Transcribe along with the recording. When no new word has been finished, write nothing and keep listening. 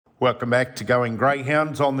Welcome back to Going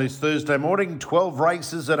Greyhounds on this Thursday morning. 12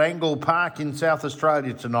 races at Angle Park in South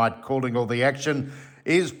Australia tonight. Calling all the action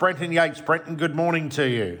is Brenton Yates. Brenton, good morning to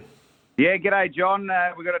you. Yeah, g'day, John.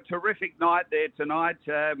 We've got a terrific night there tonight.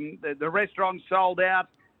 The restaurant's sold out.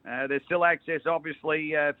 There's still access,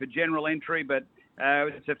 obviously, for general entry, but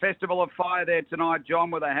it's a festival of fire there tonight,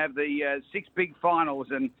 John, where they have the 6 big finals,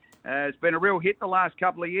 and it's been a real hit the last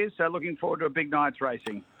couple of years, so looking forward to a big night's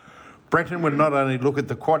racing. Brenton will not only look at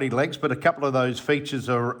the quaddie legs, but a couple of those features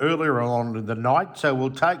are earlier on in the night. So we'll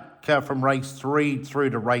take from race 3 through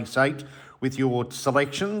to race 8 with your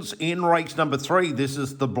selections. In race number 3, this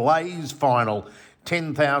is the Blaze final.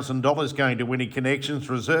 $10,000 going to Winnie Connections.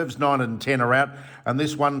 Reserves 9 and 10 are out. And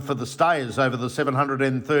this one for the stayers over the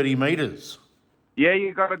 730 metres. Yeah,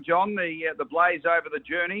 you got it, John. The Blaze over the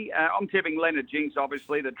journey. I'm tipping Leonard Jinx,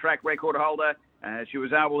 obviously, the track record holder. She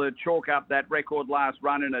was able to chalk up that record last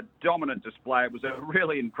run in a dominant display. It was a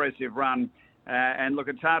really impressive run. And look,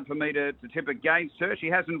 it's hard for me to tip against her. She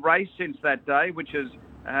hasn't raced since that day, which is,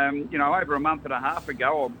 over a month and a half ago,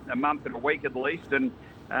 or a month and a week at least. And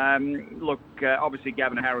obviously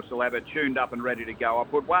Gavin Harris will have it tuned up and ready to go. I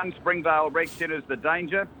put one Springvale Rex in as the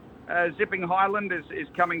danger. Zipping Highland is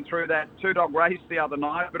coming through that 2-dog race the other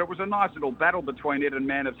night, but it was a nice little battle between it and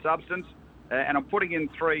Man of Substance. And I'm putting in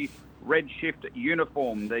 3 Red Shift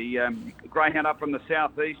Uniform, the greyhound up from the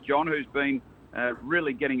southeast, John, who's been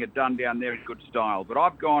really getting it done down there in good style. But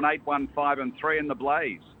I've gone 8, 1, 5 and 3 in the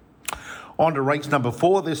Blaze. On to race number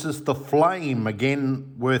 4. This is the Flame,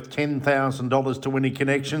 again worth $10,000 to Winnie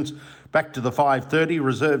Connections. Back to the 530,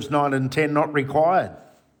 reserves 9 and 10 not required.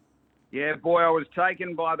 Yeah, boy, I was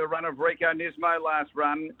taken by the run of Rico Nismo last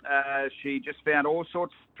run. She just found all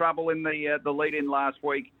sorts of trouble in the lead-in last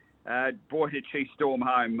week. Boy, did she storm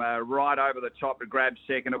home right over the top to grab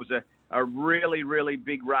second. It was a really, really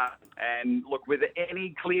big run. And look, with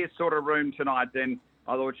any clear sort of room tonight, then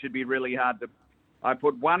I thought it should be really hard to... I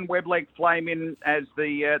put 1 Webleg Flame in as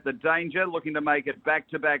the danger, looking to make it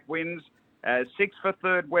back-to-back wins. 6 for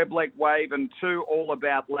third Webleg Wave and 2 All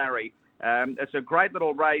About Larry. It's a great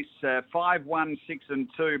little race, 5, 1, 6 and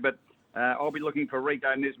 2, but I'll be looking for Rico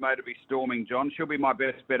Nismo to be storming, John. She'll be my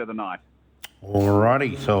best bet of the night.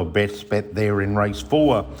 Alrighty, so a best bet there in race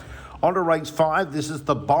 4. On to race 5, this is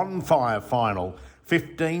the Bonfire final.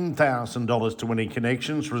 $15,000 to Winnie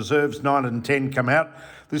Connections. Reserves 9 and 10 come out.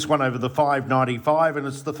 This one over the 595, and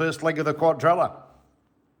it's the first leg of the quadrella.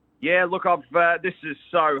 Yeah, look, this is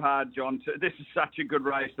so hard, John. This is such a good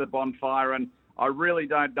race, the Bonfire, and I really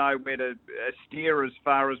don't know where to steer as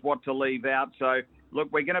far as what to leave out. So, look,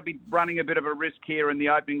 we're going to be running a bit of a risk here in the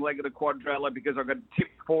opening leg of the quadrella because I've got tip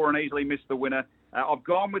 4 and easily missed the winner. I've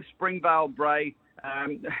gone with Springvale Bray.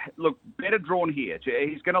 Look, better drawn here.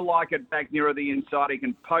 He's going to like it back nearer the inside. He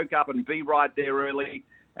can poke up and be right there early.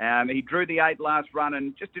 He drew the 8 last run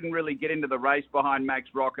and just didn't really get into the race behind Max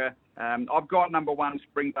Rocker. I've got number 1,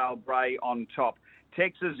 Springvale Bray, on top.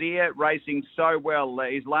 Texas Ear racing so well.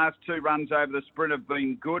 His last 2 runs over the sprint have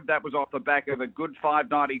been good. That was off the back of a good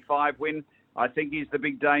 595 win. I think he's the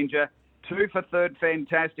big danger. 2 for third,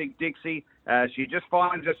 Fantastic Dixie. She just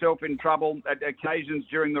finds herself in trouble at occasions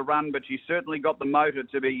during the run, but she's certainly got the motor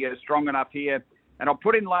to be strong enough here. And I'll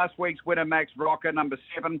put in last week's winner, Max Rocker, number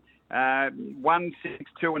 7. 1,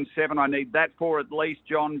 6, 2 and 7. I need that for at least,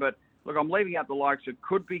 John. But look, I'm leaving out the likes of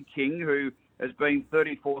Could Be King, who has been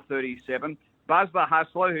 34-37. Buzz the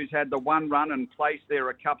Hustler, who's had the 1 run and placed there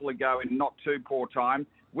a couple ago in not too poor time.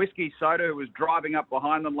 Whiskey Soda, who was driving up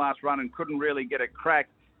behind them last run and couldn't really get a crack.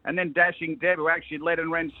 And then Dashing Deb, who actually led and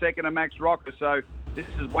ran second to Max Rocker. So this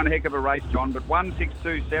is one heck of a race, John. But 1, 6,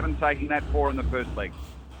 2, 7, taking that 4 in the first leg.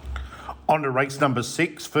 On to race number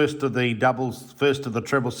 6, first of the doubles, first of the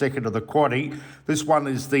treble, second of the quaddie. This one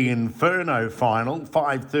is the Inferno final,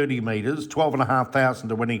 530 metres, 12,500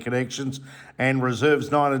 to Winnie Connections, and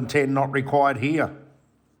reserves 9 and 10 not required here.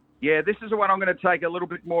 Yeah, this is the one I'm going to take a little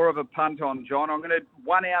bit more of a punt on, John. I'm going to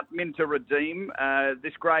 1 out Minter Redeem.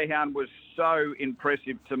 This greyhound was so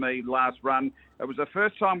impressive to me last run. It was the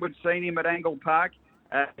first time we'd seen him at Angle Park.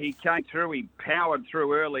 He came through, he powered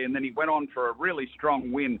through early, and then he went on for a really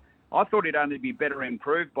strong win. I thought he'd only be better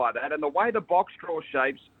improved by that. And the way the box draw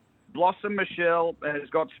shapes, Blossom Michelle has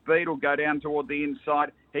got speed, will go down toward the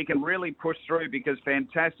inside. He can really push through because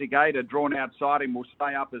Fantastic Ada, drawn outside him, will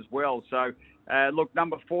stay up as well. So, look,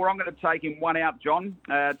 number 4, I'm going to take him 1 out, John,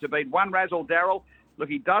 to beat 1 Razzle Darrell. Look,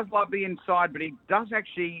 he does love the inside, but he does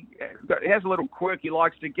actually, he has a little quirk. He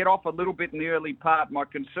likes to get off a little bit in the early part. My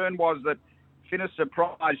concern was that Finnis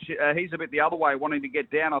Surprise, he's a bit the other way, wanting to get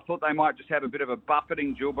down. I thought they might just have a bit of a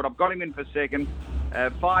buffeting duel, but I've got him in for second.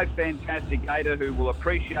 5 Fantastic Ada, who will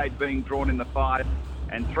appreciate being drawn in the 5.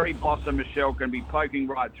 and 3 Blossom Michelle can be poking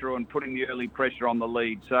right through and putting the early pressure on the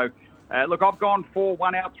lead. So, look, I've gone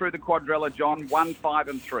 4-1 out through the quadrilla, John, 1, 5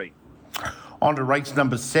 and 3. On to race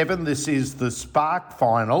number 7. This is the Spark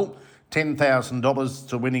Final. $10,000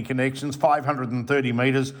 to winning connections, 530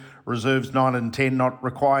 metres, reserves 9 and 10 not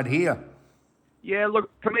required here. Yeah, look,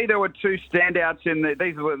 for me, there were 2 standouts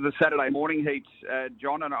these were the Saturday morning heats,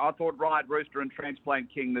 John, and I thought Riot Rooster and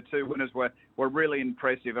Transplant King, the 2 winners, were really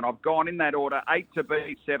impressive. And I've gone in that order, 8 to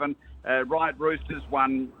beat 7. Riot Rooster's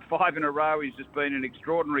won 5 in a row. He's just been in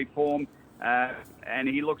extraordinary form, and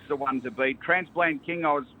he looks the one to beat. Transplant King,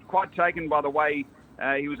 I was quite taken by the way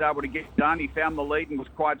he was able to get done. He found the lead and was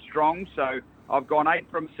quite strong. So I've gone 8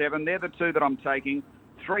 from 7. They're the 2 that I'm taking.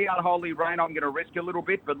 3 Unholy Rain, I'm going to risk a little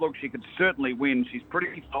bit, but look, she could certainly win. She's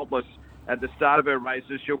pretty faultless at the start of her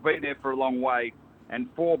races. She'll be there for a long way. And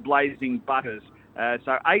 4 Blazing Butters.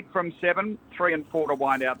 So 8 from 7, 3 and 4 to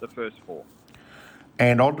wind out the first 4.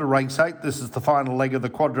 And on to race 8. This is the final leg of the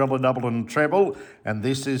quadrilla double and treble. And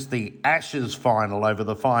this is the Ashes final over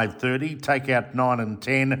the 5:30. Take out 9 and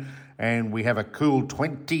 10. And we have a cool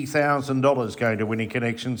 $20,000 going to winning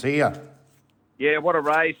connections here. Yeah, what a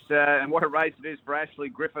race. And what a race it is for Ashley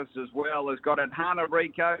Griffiths as well. Has got Hana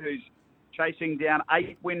Rico, who's chasing down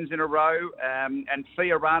 8 wins in a row. And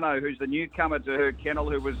Fiorano, who's the newcomer to her kennel,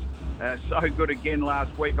 who was so good again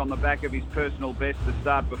last week on the back of his personal best the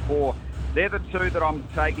start before. They're the 2 that I'm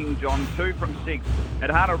taking, John. 2 from 6.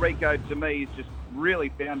 And Hana Rico, to me, has just really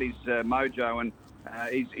found his mojo. And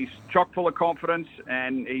he's chock full of confidence,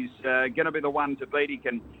 and he's going to be the one to beat. He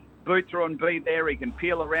can boot through and be there. He can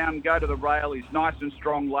peel around, go to the rail. He's nice and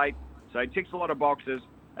strong late, so he ticks a lot of boxes.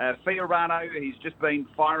 Fiorano, he's just been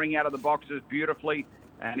firing out of the boxes beautifully,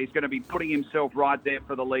 and he's going to be putting himself right there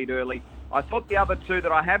for the lead early. I thought the other 2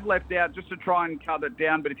 that I have left out, just to try and cut it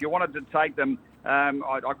down, but if you wanted to take them,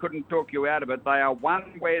 I couldn't talk you out of it. They are 1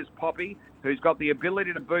 Where's Poppy, who's got the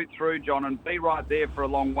ability to boot through, John, and be right there for a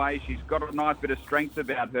long way. She's got a nice bit of strength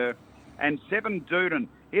about her. And 7 Duden.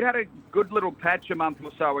 He'd had a good little patch a month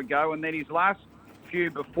or so ago, and then his last few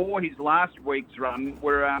before his last week's run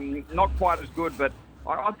were not quite as good, but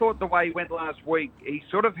I thought the way he went last week, he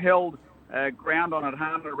sort of held ground on it,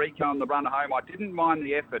 Hana Rico on the run home. I didn't mind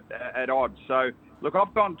the effort at odds. So, look,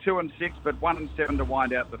 I've gone 2 and 6, but 1 and 7 to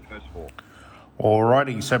wind out the first 4.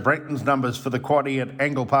 Alrighty, so Brenton's numbers for the quaddie at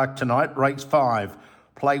Angle Park tonight. Race 5,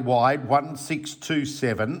 play wide, 1, 6, 2,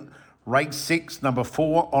 7. Race 6, number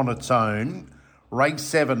 4 on its own. Race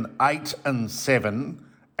 7, 8 and 7.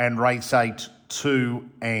 And race 8, 2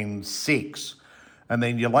 and 6. And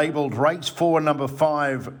then you labelled race 4, number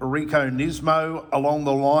 5, Rico Nismo, along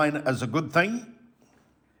the line as a good thing.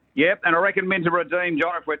 Yep, and I reckon meant to redeem,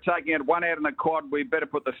 John. If we're taking it 1 out in the quad, we better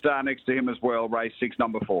put the star next to him as well, race 6,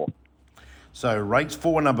 number 4. So race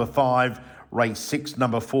 4, number 5, race 6,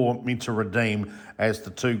 number 4, meant to redeem as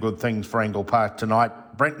the 2 good things for Angle Park tonight.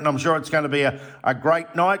 Brenton, I'm sure it's going to be a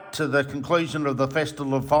great night to the conclusion of the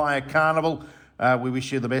Festival of Fire Carnival. We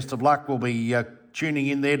wish you the best of luck. We'll be tuning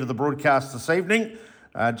in there to the broadcast this evening.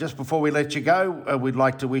 Just before we let you go, we'd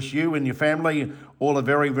like to wish you and your family all a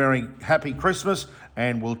very, very happy Christmas,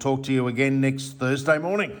 and we'll talk to you again next Thursday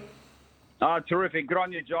morning. Oh, terrific. Good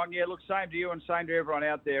on you, John. Yeah, look, same to you and same to everyone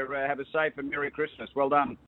out there. Have a safe and Merry Christmas. Well done.